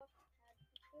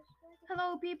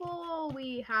Hello, people.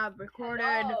 We have recorded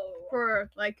Hello. for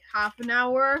like half an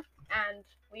hour, and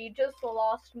we just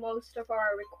lost most of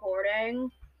our recording.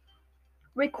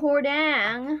 Oh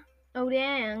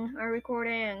dang, our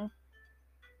recording.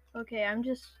 Okay, I'm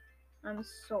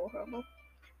so horrible.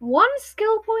 One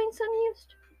skill point's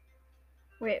unused.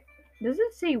 Wait, does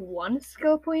it say one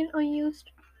skill point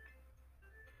unused?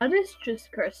 That is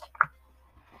just cursed.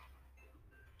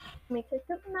 Let me click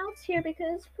the mouse here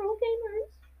because pro gamers.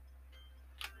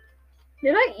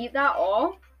 Did I eat that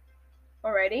all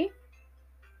already?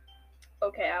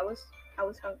 Okay, I was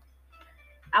hungry.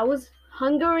 I was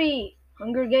Hungary.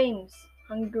 Hunger Games.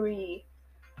 Hungary.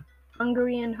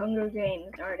 Hungary and Hunger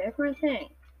Games are a different thing.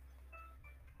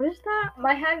 What is that?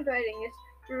 My handwriting is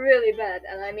really bad,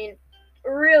 and I mean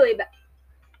really bad.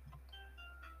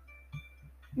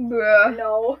 Bruh.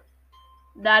 No.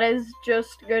 That is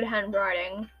just good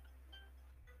handwriting.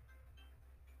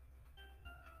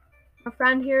 A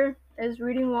friend here is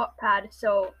reading Wattpad,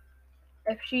 so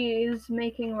if she is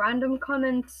making random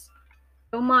comments,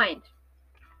 don't mind.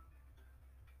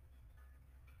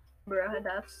 Bruh,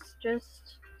 that's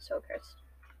just so cursed.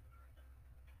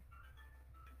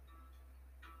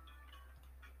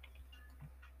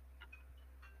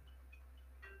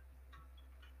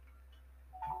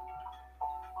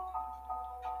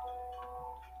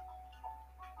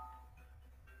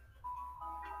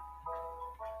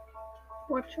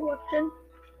 What you watching?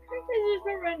 This is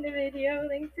a random video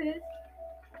linked to this.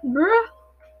 Bruh.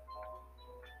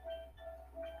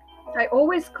 I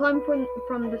always climb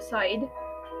from the side.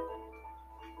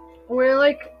 Where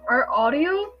like our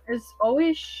audio is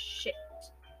always shit.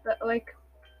 But like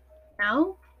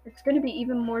now it's gonna be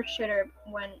even more shitter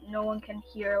when no one can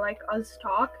hear like us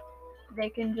talk. They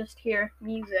can just hear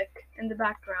music in the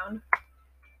background.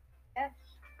 Yes.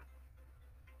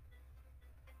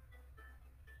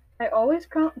 I always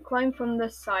climb from the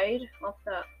side of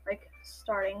the like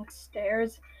starting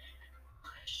stairs.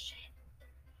 Oh,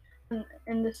 shit.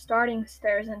 In the starting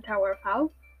stairs in Tower of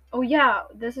Hell. Oh yeah,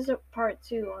 this is a part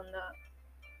 2 on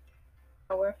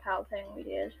the Tower of Hell thing we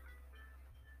did.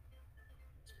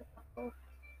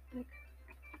 Like,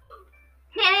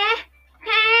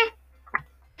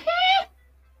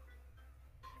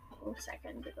 a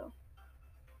second ago.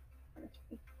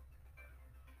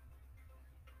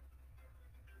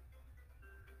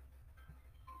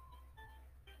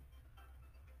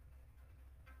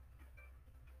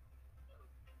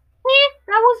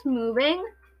 That was moving.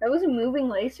 That was a moving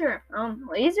laser.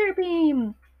 Laser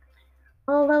beam.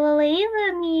 Oh, the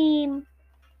laser beam.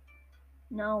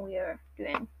 Now we are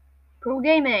doing pro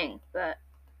gaming, but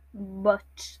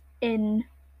in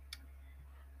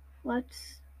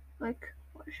let's like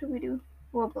what should we do?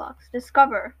 Roblox.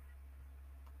 Discover.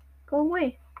 Go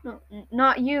away. No,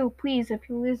 not you. Please, if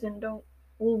you listen, don't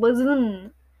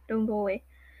listen. Don't go away.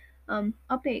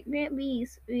 Update Grant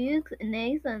Beast Ryuk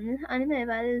Nathan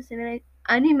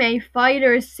Anime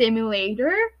Fighter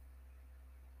Simulator.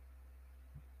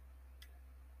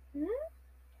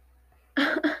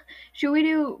 Should we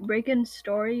do break-in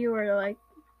story or like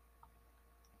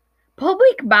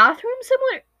public bathroom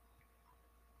simulator?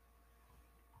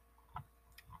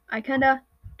 I kinda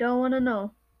don't wanna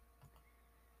know.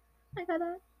 I gotta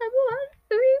number 1,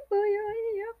 3, 4,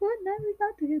 4, 9, we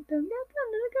got to get them. Yeah, come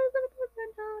to the girls on the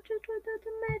boyfriend now, just with the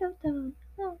tomatoes down.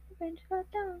 Oh, the bench got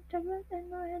down, turn right and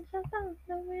my hands are down.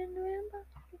 No wind, about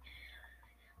to be.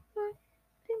 Boy,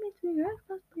 see me to your ex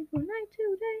possibly for night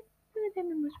today. Do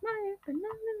them in much higher, but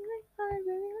not in the late I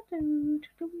really want to.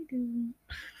 What do we do?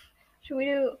 Should we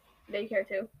do daycare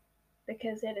too?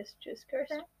 Because it is just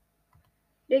cursed.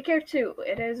 Daycare 2.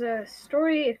 It is a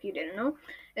story, if you didn't know.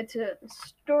 It's a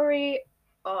story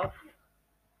of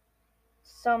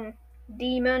some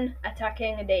demon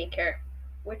attacking a daycare,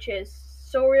 which is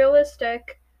so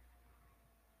realistic.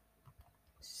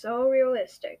 So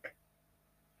realistic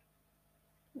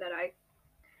that I.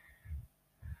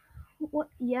 What?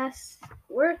 Yes,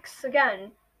 works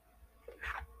again.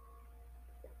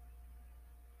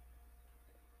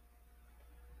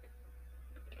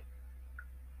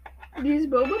 These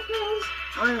boba pills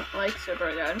aren't like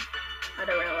super good. I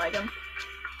don't really like them.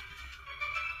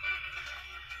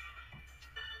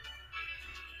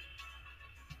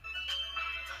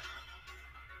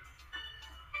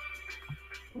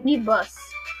 Need bus.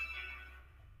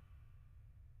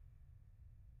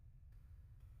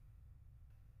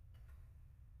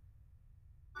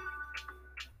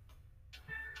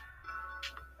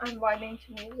 I'm vibing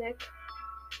to music.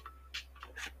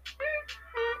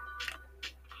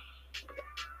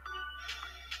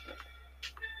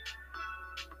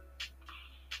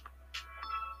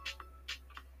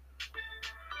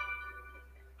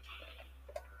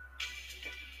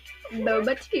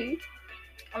 Boba tea.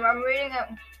 I'm reading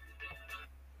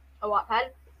a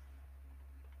Wattpad,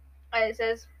 and it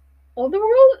says, All the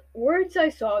words I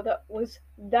saw that was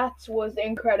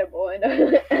incredible, and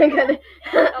I got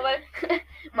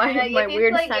my if you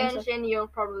weird play sense of Genshin, you'll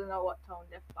probably know what Tone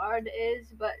Deaf Bard is,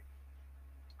 but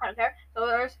I don't care. So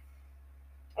there's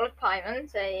Paimon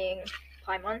saying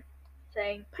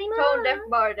Tone Deaf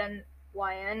Bard and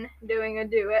YN doing a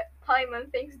duet. Paimon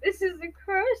thinks this is a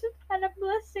curse and a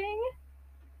blessing.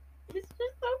 It's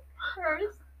just a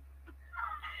curse.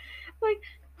 Like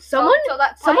someone. so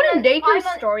that Someone in Paimon- Dacre's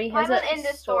Paimon- story has Paimon a in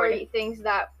this story thinks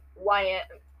that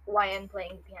YN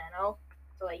playing piano,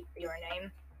 so like your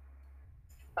name.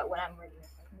 But when I'm reading it's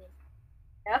like me.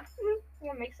 Yeah,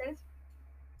 that makes sense.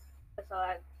 That's all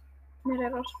I.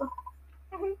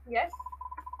 Yes.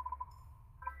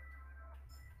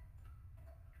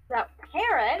 That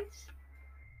parents.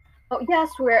 Oh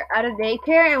yes, we're at a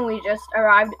daycare and we just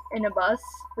arrived in a bus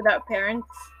without parents,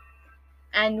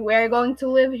 and we're going to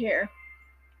live here,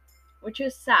 which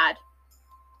is sad.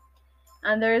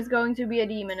 And there is going to be a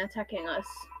demon attacking us,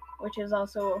 which is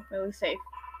also really safe.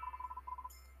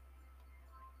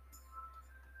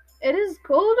 It is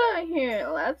cold out here.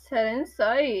 Let's head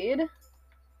inside.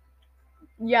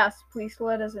 Yes, please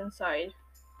let us inside.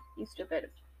 You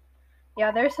stupid.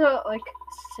 Yeah, there's a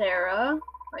Sarah,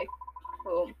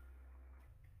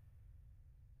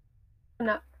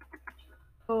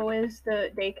 who is the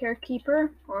daycare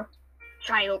keeper or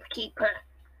child keeper.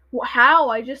 How?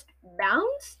 I just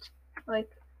bounced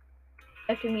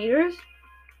 50 meters.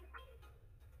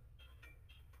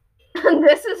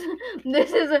 this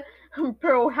is a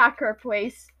pro hacker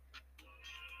place.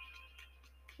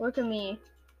 Look at me.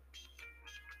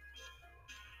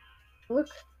 Look,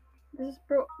 this is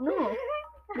pro. No,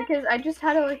 because I just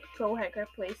had a pro hacker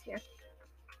place here.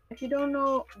 If you don't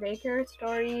know, Daycare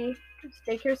Story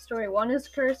 1 is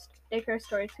cursed, Daycare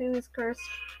Story 2 is cursed,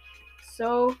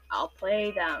 so I'll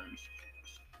play them.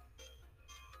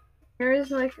 Here's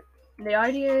the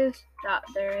idea is that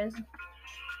there is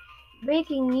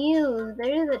breaking news.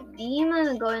 There is a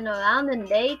demon going around in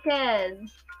daycares.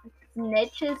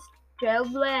 Snitches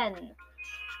children.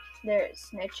 They're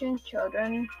snitching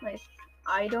children.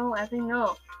 I don't effing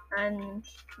know. And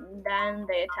then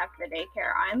they attack the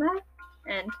daycare I'm at,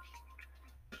 and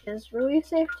it's really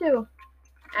safe too.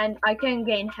 And I can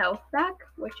gain health back,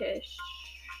 which is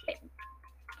shit.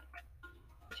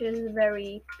 Which is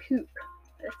very poop,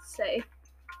 let's say.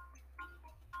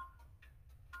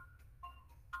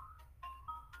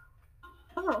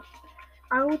 Oh,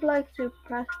 I would like to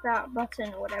press that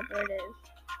button, whatever it is.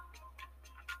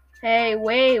 Hey,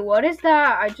 wait, what is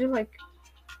that? I just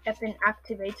effing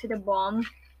activated a bomb.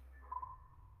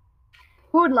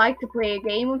 Who would like to play a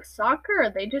game of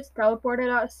soccer? They just teleported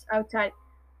us outside.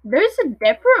 There's a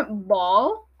different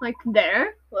ball,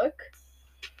 there. Look.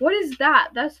 What is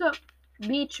that? That's a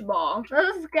beach ball.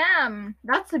 That's a scam.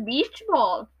 That's a beach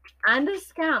ball. And a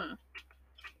scam.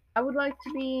 I would like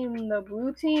to be in the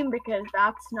blue team because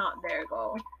that's not their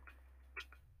goal.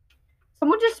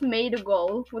 Someone just made a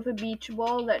goal with a beach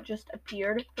ball that just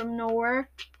appeared from nowhere.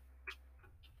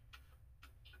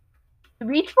 The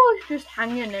beach ball is just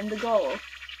hanging in the goal.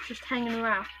 Just hanging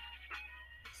around.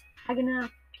 Just hanging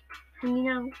out. Hanging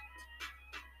out.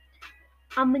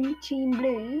 I'm in team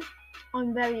blue.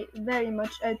 I'm very, very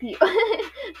much OP.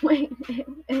 Wait,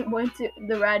 it went to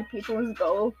the red people's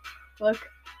goal. Look.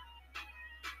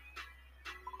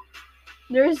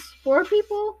 There's 4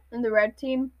 people in the red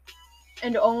team,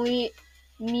 and only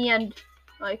me and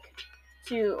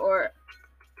 2 or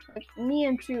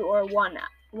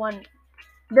one.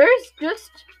 There's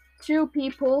just 2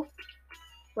 people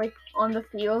on the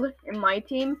field in my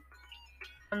team,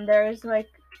 and there's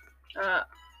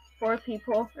 4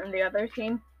 people in the other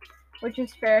team, which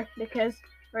is fair because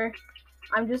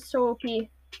I'm just so OP. You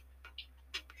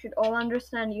should all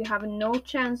understand you have no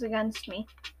chance against me.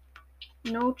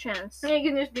 No chance. You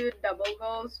can just do double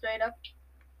goals straight up.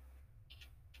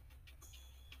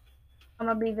 I'm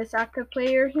gonna be this active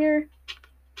player here.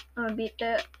 I'm gonna beat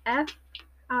the F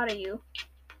out of you.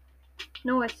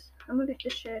 No, I'm gonna beat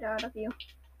the shit out of you.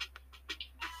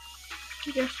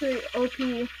 Just an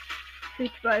OP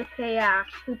football player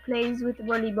who plays with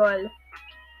volleyball,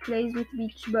 plays with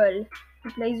beach ball,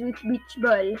 who plays with beach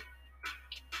ball.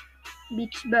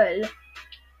 Beach ball.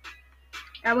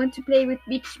 I want to play with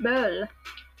beach ball.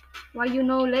 Why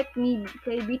let me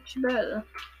play beach ball?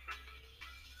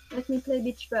 Let me play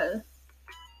beach ball.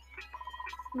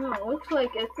 No, looks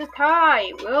like it's a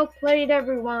tie. Well played,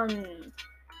 everyone.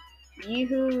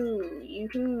 Yoo-hoo,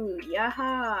 yoo-hoo,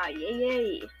 yaha, yay,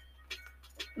 yay.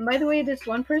 And by the way, this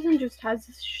one person just has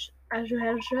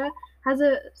has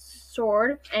a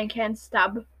sword and can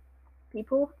stab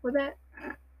people with it.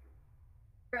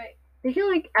 Right. They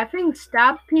can like effing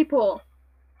stab people.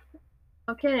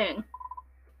 No kidding.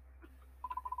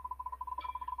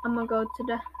 I'm gonna go to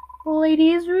the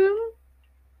ladies' room.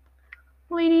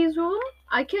 Ladies' room?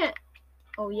 I can't.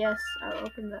 Oh yes, I'll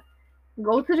open that.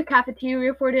 Go to the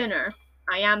cafeteria for dinner.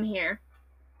 I am here.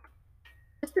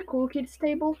 Is the cool kids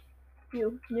table?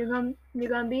 You're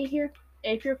gonna be here?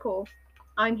 If you're cool.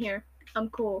 I'm here. I'm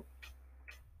cool.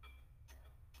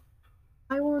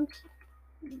 I want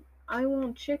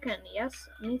chicken. Yes,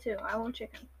 me too. I want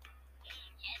chicken.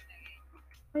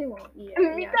 I want yes.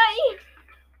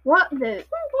 What the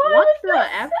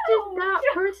F did that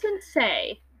person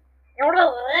say?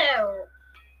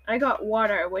 I got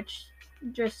water, which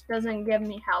just doesn't give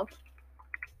me health.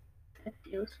 It's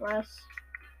useless.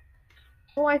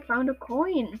 Oh, I found a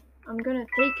coin. I'm gonna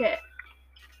take it.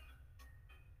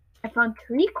 I found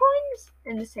 3 coins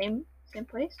in the same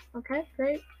place. Okay,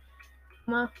 great.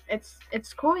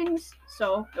 It's coins,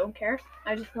 so don't care.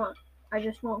 I just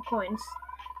want coins.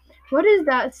 What is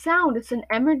that sound? It's an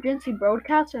emergency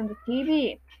broadcast on the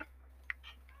TV.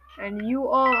 And you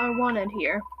all are wanted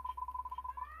here.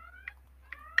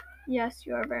 Yes,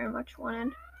 you are very much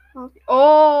wanted.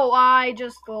 Oh, I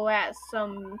just let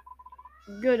some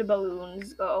good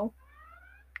balloons go.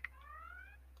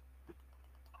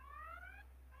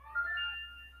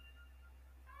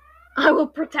 I will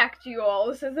protect you all.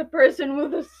 This is a person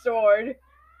with a sword.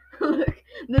 Look,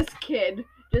 this kid.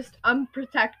 Just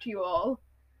protect you all.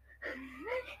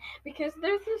 Because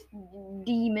there's this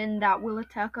demon that will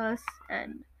attack us,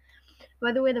 and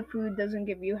by the way, the food doesn't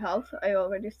give you health. I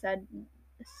already said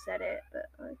it, but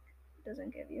like, it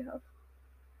doesn't give you health.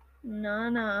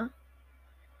 Nah.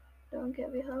 Don't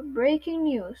give you health. Breaking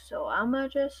news. So I'ma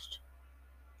just.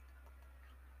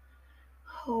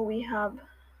 Oh, we have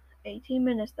 18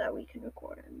 minutes that we can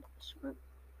record in this one.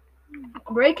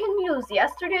 Breaking news.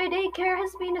 Yesterday, daycare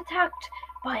has been attacked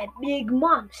by a big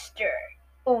monster.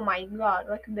 Oh my god,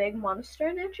 like a big monster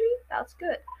energy? That's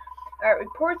good.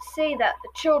 Reports say that the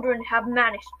children have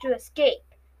managed to escape.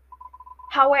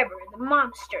 However, the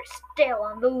monster is still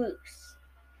on the loose.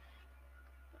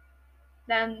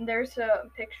 Then there's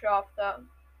a picture of the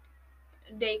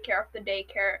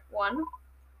daycare one.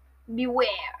 Beware,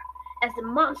 as the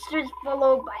monster is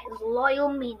followed by his loyal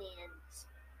minions.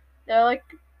 They're like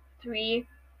 3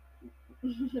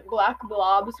 black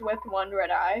blobs with 1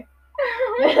 red eye.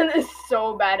 That is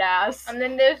so badass. And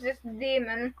then there's this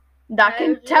demon that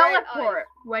can teleport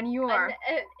when you are.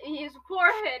 And his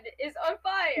forehead is on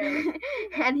fire.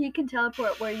 And he can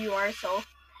teleport where you are, so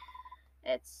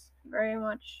it's very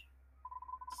much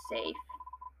safe.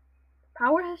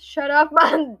 Power has shut off,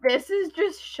 but this is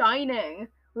just shining.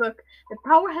 Look, the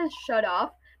power has shut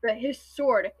off, but his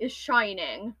sword is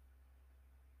shining.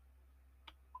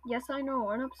 Yes, I know,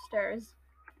 run upstairs.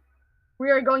 We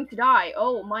are going to die.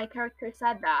 Oh, my character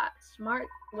said that. Smart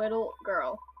little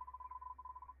girl.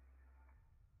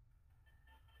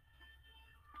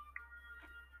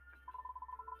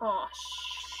 Oh,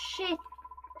 shit.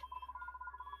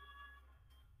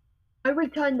 I will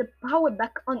turn the power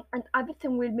back on and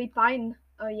everything will be fine.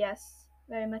 Oh, yes.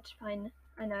 Very much fine.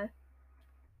 I know.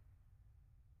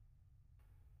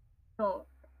 Oh,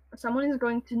 someone is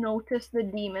going to notice the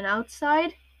demon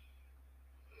outside.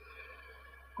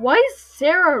 Why is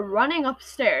Sarah running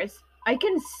upstairs? I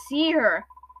can see her.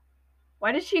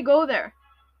 Why did she go there?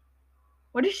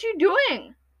 What is she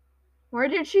doing? Where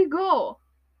did she go?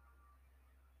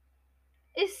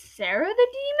 Is Sarah the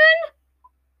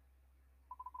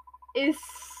demon? Is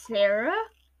Sarah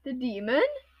the demon?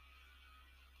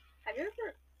 Have you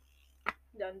ever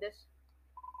done this?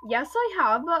 Yes, I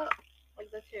have. Like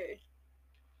the 2.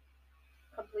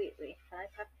 Completely. I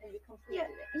have to be completely.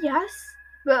 Yes,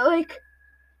 but like,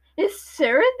 is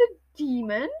Sarah the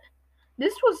demon?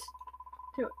 This was.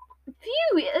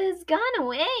 Phew, it has gone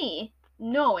away.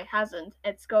 No, it hasn't.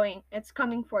 It's coming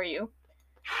for you.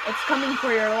 It's coming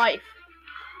for your life.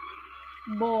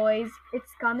 Boys,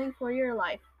 it's coming for your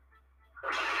life.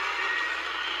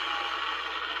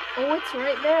 Oh, it's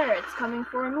right there. It's coming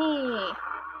for me.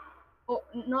 Oh,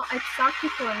 not exactly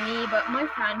for me, but my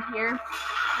friend here.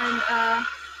 And,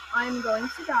 I'm going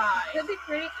to die. It could be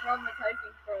pretty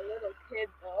traumatizing for a little kid,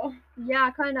 though. Yeah,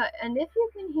 kinda. And if you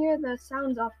can hear the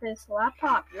sounds of this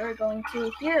laptop, you're going to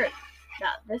hear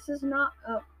that this is not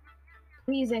a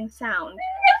pleasing sound.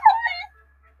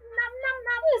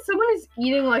 Someone is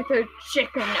eating like their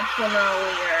chicken from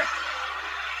earlier.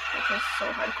 Which is so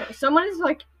hardcore. Someone is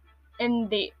like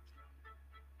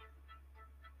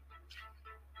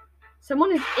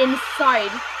someone is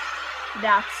inside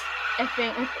that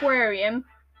effing aquarium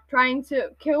trying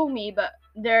to kill me, but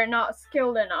they're not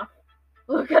skilled enough.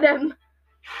 Look at them.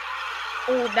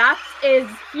 Oh, that is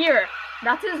here.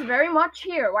 That is very much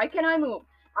here. Why can't I move?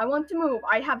 I want to move.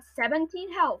 I have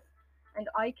 17 health, and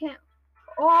I can't.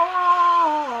 Oh,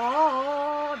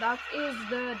 that is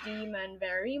the demon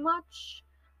very much.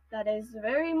 That is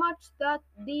very much that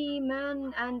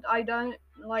demon, and I don't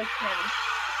like him.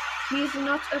 He's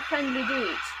not a friendly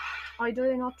dude. I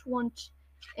do not want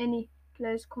any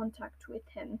close contact with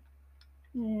him.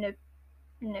 No,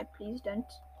 no, please don't.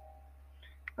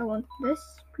 I want this,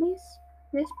 please.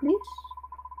 This, please.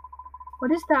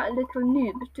 What is that little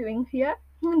noob doing here?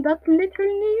 That little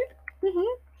noob?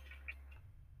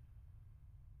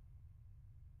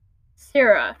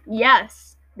 Sarah,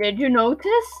 yes. Did you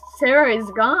notice? Sarah is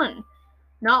gone.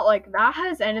 Not like that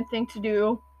has anything to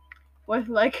do with,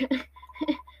 like,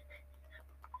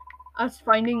 us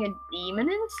finding a demon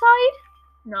inside.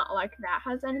 Not like that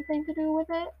has anything to do with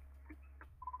it.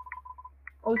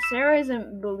 Oh, Sarah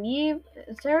isn't believing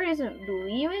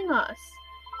us.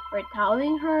 We're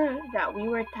telling her that we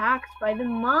were attacked by the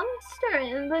monster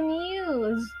in the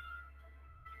news.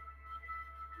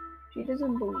 She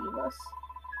doesn't believe us.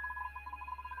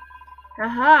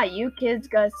 Haha, you kids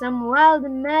got some wild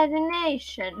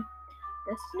imagination.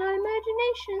 That's not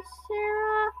imagination,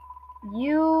 Sarah.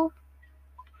 You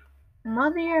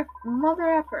mother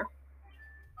effer.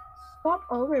 Stop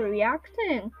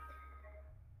overreacting.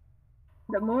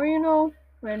 The more you know,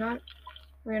 we're not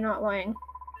lying.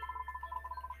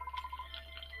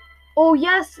 Oh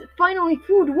yes, finally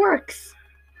food works.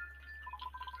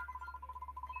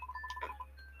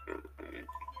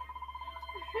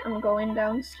 I'm going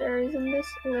downstairs in this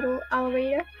little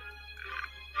elevator.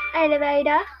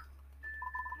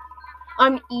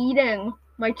 I'm eating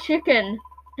my chicken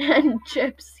and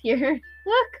chips here.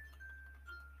 Look.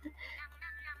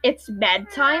 It's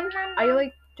bedtime. I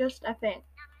like just effing.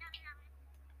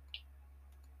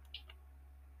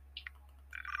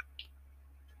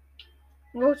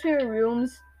 Go to your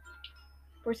rooms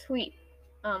for sleep.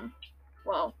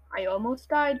 Well, I almost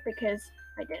died because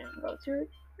I didn't go to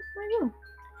my room.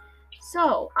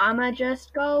 So, I'ma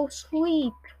just go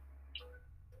sleep.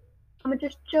 I'ma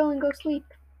just chill and go sleep.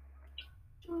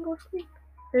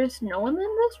 There's no one in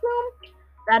this room?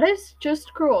 That is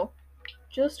just cruel.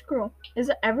 Just cruel.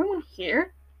 Is everyone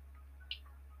here?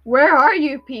 Where are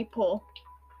you people?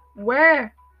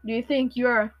 Where do you think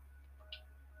you're?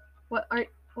 What do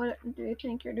you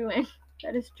think you're doing?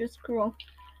 That is just cruel.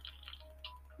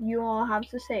 You all have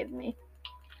to save me.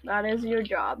 That is your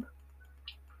job.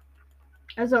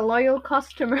 As a loyal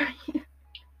customer.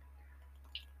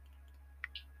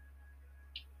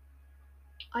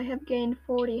 I have gained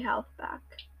 40 health back.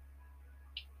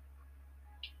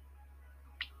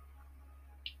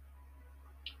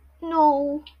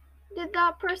 No. Did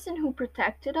that person who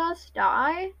protected us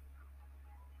die?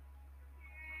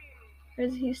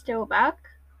 Is he still back?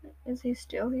 Is he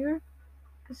still here?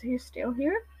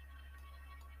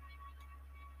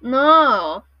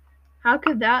 No. How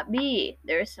could that be?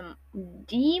 There's some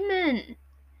demon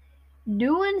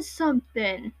doing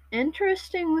something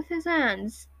interesting with his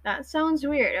hands. That sounds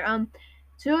weird.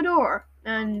 To a door,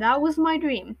 and that was my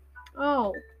dream.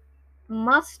 Oh,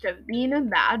 must have been a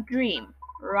bad dream,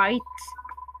 right?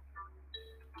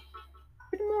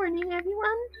 Good morning,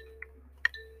 everyone.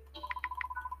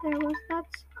 There was that.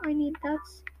 I need that.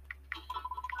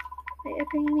 I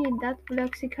need that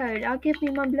Bloxy Cola. Give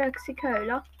me my Bloxy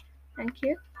Cola. Thank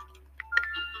you.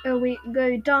 We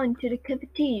go down to the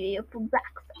cafeteria for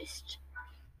breakfast.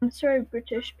 I'm sorry,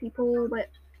 British people, but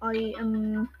I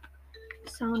am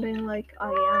sounding like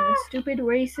I am a stupid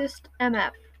racist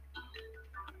MF.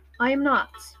 I am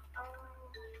not.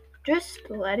 Just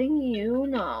letting you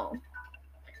know.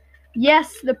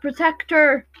 Yes, the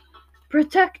protector!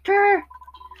 Protector!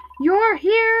 You're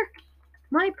here!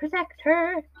 My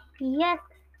protector! Yes.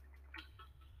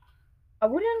 I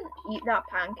wouldn't eat that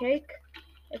pancake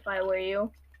if I were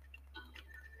you.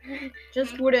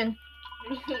 Just wouldn't.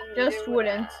 Just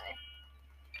wouldn't.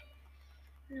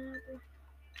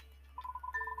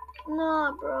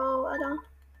 Nah, bro, I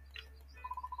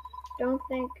don't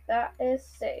think that is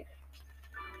safe.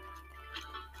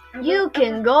 You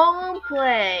can go and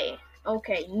play.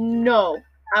 Okay, no.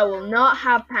 I will not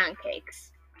have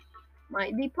pancakes.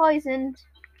 Might be poisoned.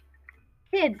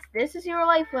 Kids, this is your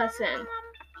life lesson.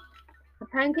 The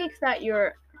pancakes that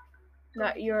you're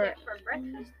for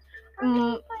breakfast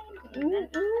may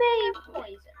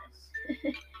poisonous.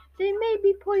 They may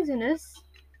be poisonous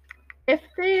if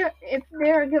they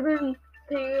are given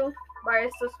to you by a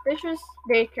suspicious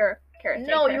daycare caretaker.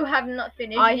 No, you have not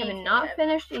finished. I have not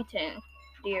finished eating.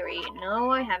 dearie.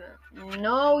 No, I haven't.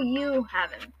 No, you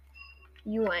haven't.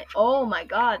 You ain't. Oh my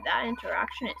god, that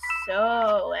interaction is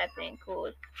so effing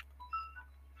cool.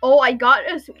 Oh, I got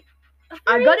a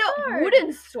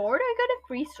wooden sword. I got a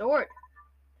free sword.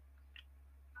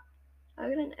 I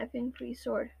got an effing free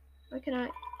sword. Why can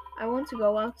I want to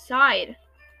go outside.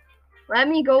 Let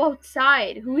me go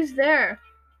outside. Who's there?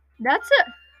 That's it.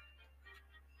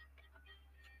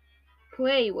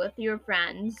 Play with your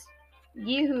friends.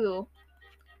 Yoo-hoo.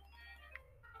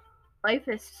 Life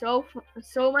is so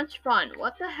much fun.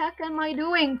 What the heck am I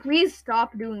doing? Please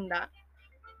stop doing that.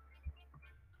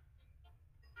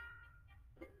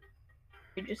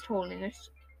 You're just holding a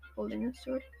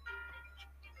sword.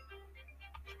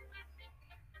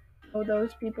 Oh,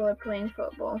 those people are playing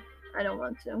football. I don't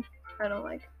want to. I don't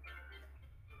like.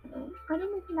 I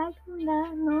don't like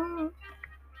that. No.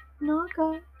 No,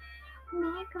 God.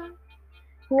 No, God.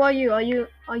 Who are you? Are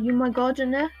you my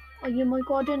gardener? Are you my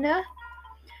gardener?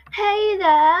 Hey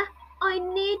there! I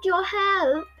need your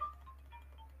help.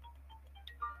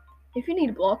 If you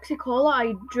need Bloxy Cola,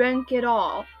 I drank it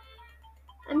all.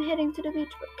 I'm heading to the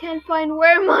beach, but can't find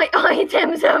where my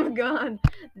items have gone.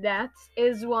 That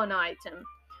is one item.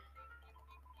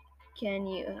 Can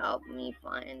you help me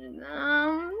find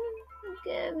them?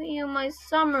 Give you my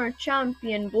summer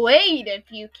champion blade if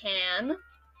you can.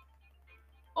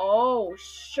 Oh,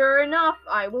 sure enough,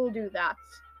 I will do that.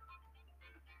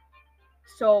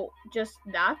 So, just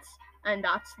that, and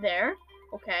that's there.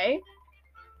 Okay.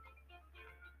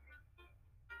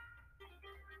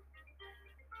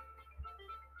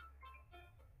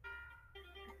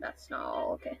 That's not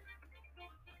all, okay.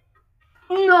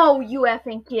 No, you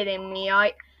effing kidding me.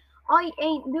 I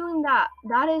ain't doing that.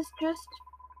 That is just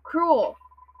cruel.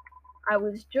 I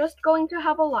was just going to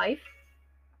have a life.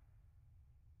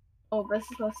 Oh, this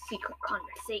is a secret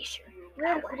conversation.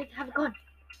 Where could it have gone?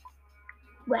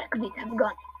 Where could it have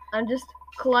gone? I'm just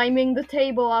climbing the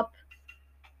table up.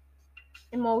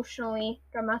 Emotionally,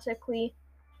 dramatically.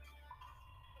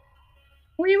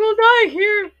 We will die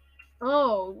here!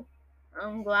 Oh,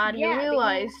 I'm glad you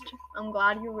realized. I'm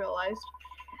glad you realized.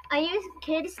 Are you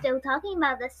kids still talking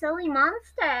about the silly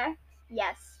monster?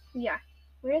 Yes. Yeah,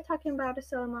 we're talking about a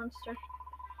silly monster.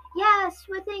 Yes,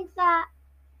 we think that.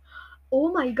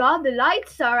 Oh my god, the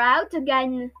lights are out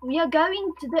again. We are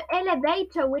going to the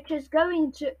elevator, which is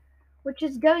going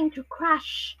to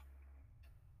crash.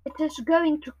 It is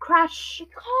going to crash. It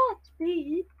can't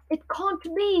be. It can't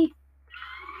be.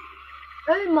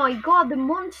 Oh my god, the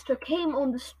monster came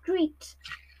on the street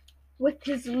with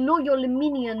his loyal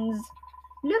minions.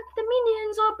 Look, the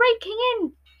minions are breaking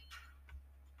in.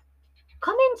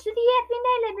 Come into the effing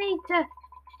elevator.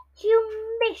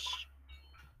 You mish.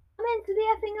 Come into the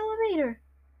effing elevator.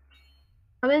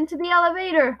 Come into the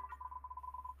elevator.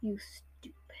 You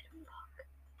stupid fuck.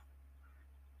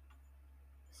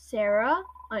 Sarah,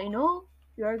 I know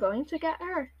you're going to get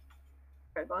hurt.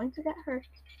 You're going to get hurt.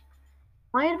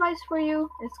 My advice for you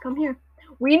is come here.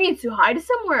 We need to hide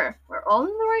somewhere. We're all in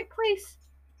the right place.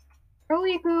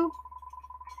 Early goo.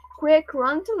 Quick,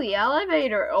 run to the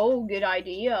elevator. Oh, good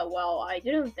idea. Well, I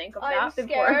didn't think of that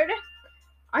before. I'm scared.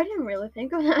 I didn't really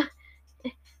think of that.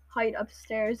 Hide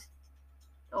upstairs.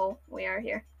 Oh, we are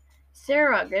here.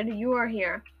 Sarah, good, you are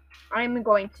here. I'm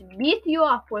going to beat you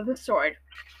up with a sword.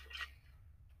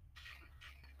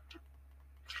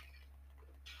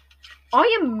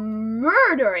 I am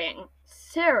murdering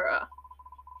Sarah.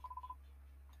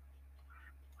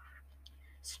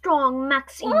 Strong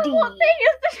Maxi D. What thing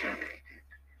is this?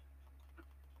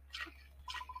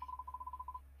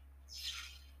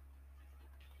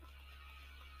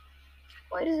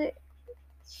 Why does it...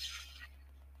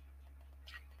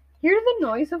 Hear the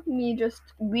noise of me just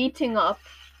beating up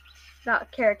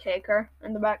that caretaker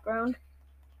in the background.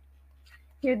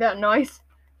 Hear that noise?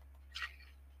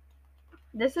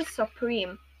 This is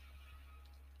supreme.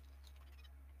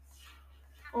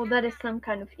 Oh, that is some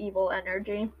kind of evil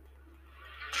energy.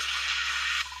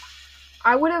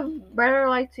 I would have better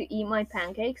liked to eat my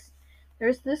pancakes.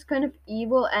 There's this kind of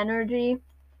evil energy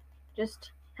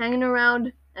just hanging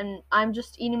around, and I'm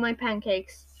just eating my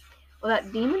pancakes. Well,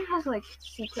 that demon has, like,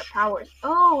 secret powers.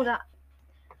 Oh, the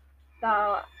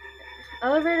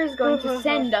elevator is going to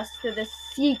send us to the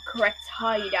secret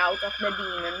hideout of the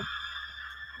demon.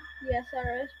 Yes,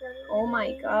 there is. Oh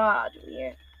my god,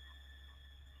 weird.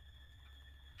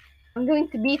 I'm going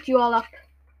to beat you all up.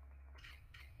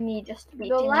 Me just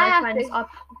beating my friends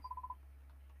up.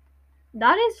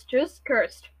 That is just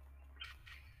cursed.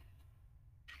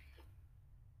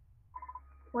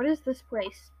 What is this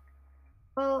place?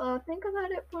 Well, think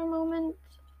about it for a moment.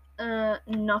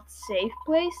 Not safe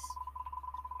place.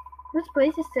 This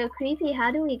place is so creepy.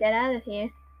 How do we get out of here?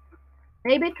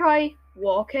 Maybe try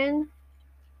walking.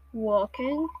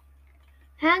 Walking.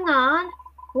 Hang on.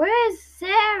 Where is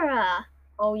Sarah?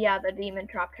 Oh yeah, the demon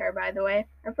trapped her, by the way.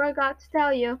 I forgot to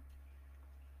tell you.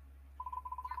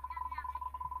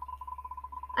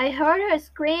 I heard her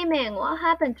screaming. What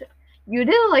happened to... You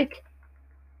didn't, like,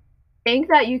 think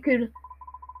that you could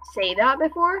say that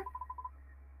before?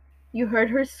 You heard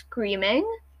her screaming?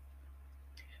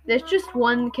 There's just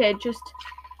one kid just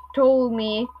told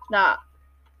me that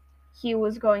he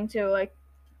was going to, like,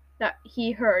 that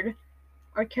he heard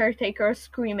our caretaker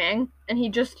screaming, and he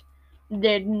just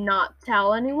did not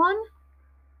tell anyone.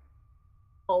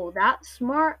 Oh, that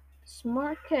smart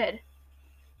kid.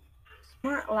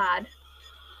 Smart lad.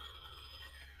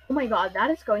 Oh my god, that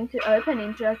is going to open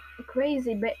into a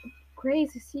crazy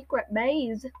secret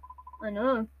base. I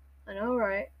know,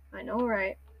 right?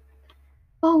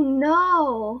 Oh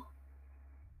no!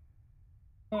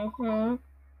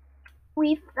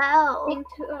 We fell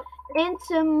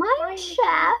into mine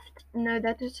shaft. No,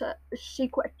 that is a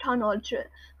secret tunnel to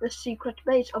the secret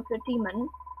base of the demon,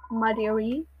 my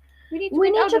dearie. We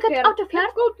need to get out of here.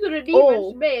 Let's go to the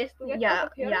demon's base to get out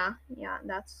of here. Yeah,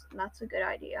 that's a good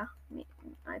idea.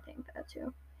 I think that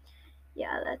too.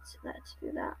 Yeah, let's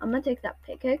do that. I'm gonna take that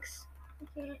pickaxe.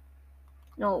 Okay.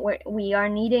 No, we are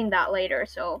needing that later,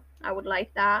 so I would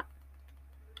like that.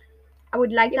 I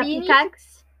would like that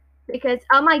pickaxe because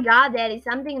oh my god, there is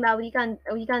something that we can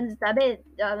stab it.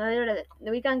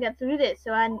 We can get through this.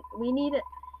 So we need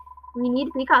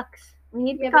pickaxe. We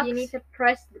need pickaxe. But you need to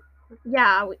press.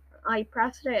 Yeah, I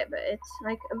pressed it, but it's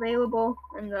like available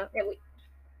in the.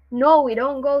 No, we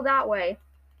don't go that way.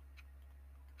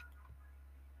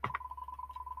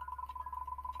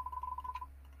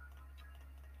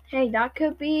 Hey, that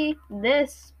could be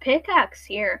this pickaxe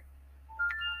here.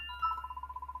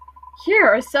 Here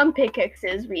are some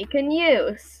pickaxes we can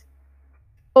use.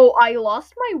 Oh, I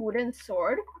lost my wooden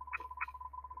sword.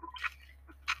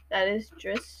 That is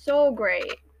just so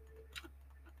great.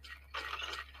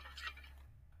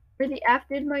 Where the F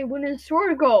did my wooden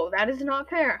sword go? That is not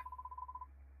fair.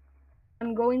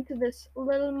 I'm going to this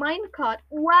little minecart.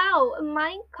 Wow, a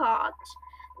minecart.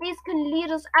 This can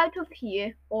lead us out of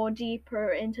here or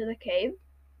deeper into the cave.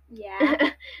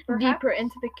 Yeah. Deeper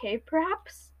into the cave,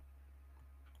 perhaps?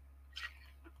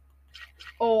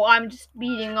 Oh, I'm just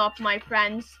beating up my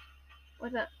friends.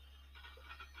 What's that?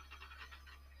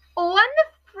 Oh, I'm the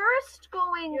first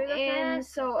going in.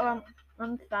 So,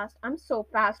 I'm fast. I'm so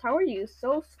fast. How are you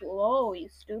so slow, you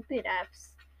stupid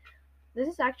Fs? This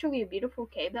is actually a beautiful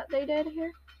cave that they did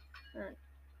here.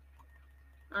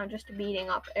 I'm just beating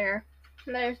up air.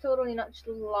 There's totally not just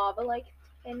lava like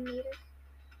 10 meters.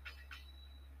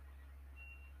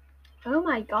 Oh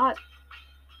my god.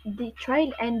 The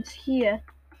trail ends here.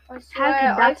 I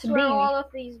swear all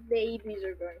of these babies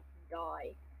are going to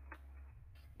die.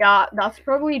 Yeah, that's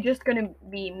probably just gonna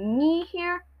be me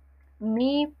here.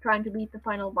 Me trying to beat the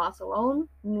final boss alone.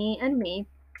 Me and me.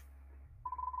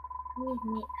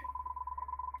 Me.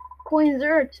 Coins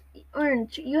earned.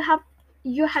 You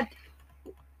had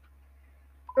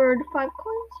earned 5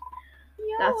 coins?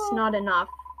 Yeah. That's not enough.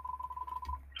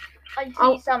 I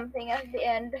see something at the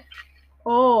end.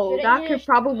 Oh, that could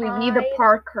probably be the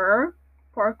parkour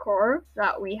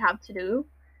that we have to do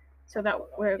so that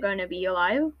we're gonna be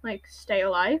alive, like stay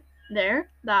alive there.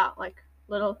 That like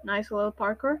nice little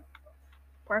parkour.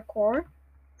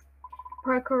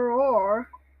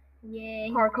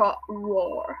 Yay. Parkour.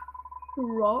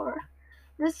 Roar.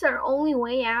 This is our only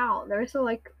way out. There's a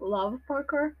like lava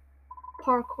parkour.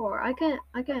 I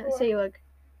can't say like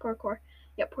parkour.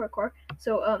 Yeah, parkour.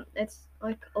 So it's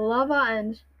like lava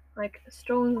and like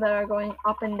stones that are going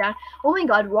up and down. Oh my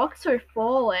god, rocks are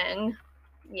falling.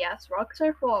 Yes, rocks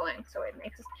are falling. So it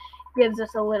gives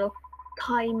us a little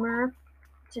timer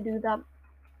to do that.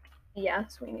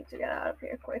 Yes, we need to get out of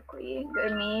here quickly.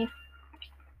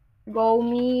 Go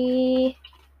me.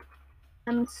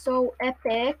 I'm so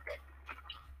epic.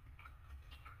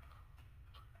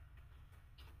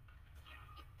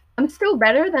 I'm still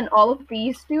better than all of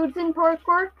these dudes in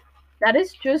parkour. That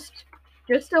is just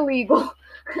illegal.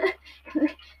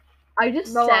 I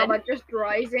just said just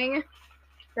rising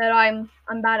that I'm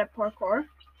bad at parkour,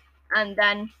 and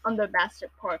then I'm the best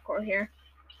at parkour here.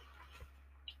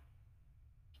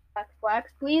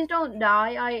 Flex, please don't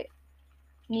die. I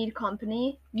need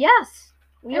company. Yes,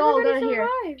 we all got here.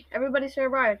 Everybody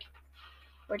survived.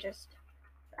 We're just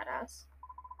badass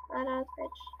bitch.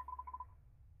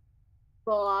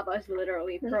 The lava is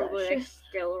literally probably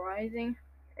still rising.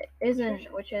 It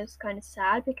isn't, which is kind of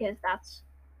sad because that's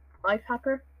life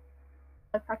hacker.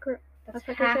 That's hacker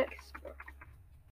shit.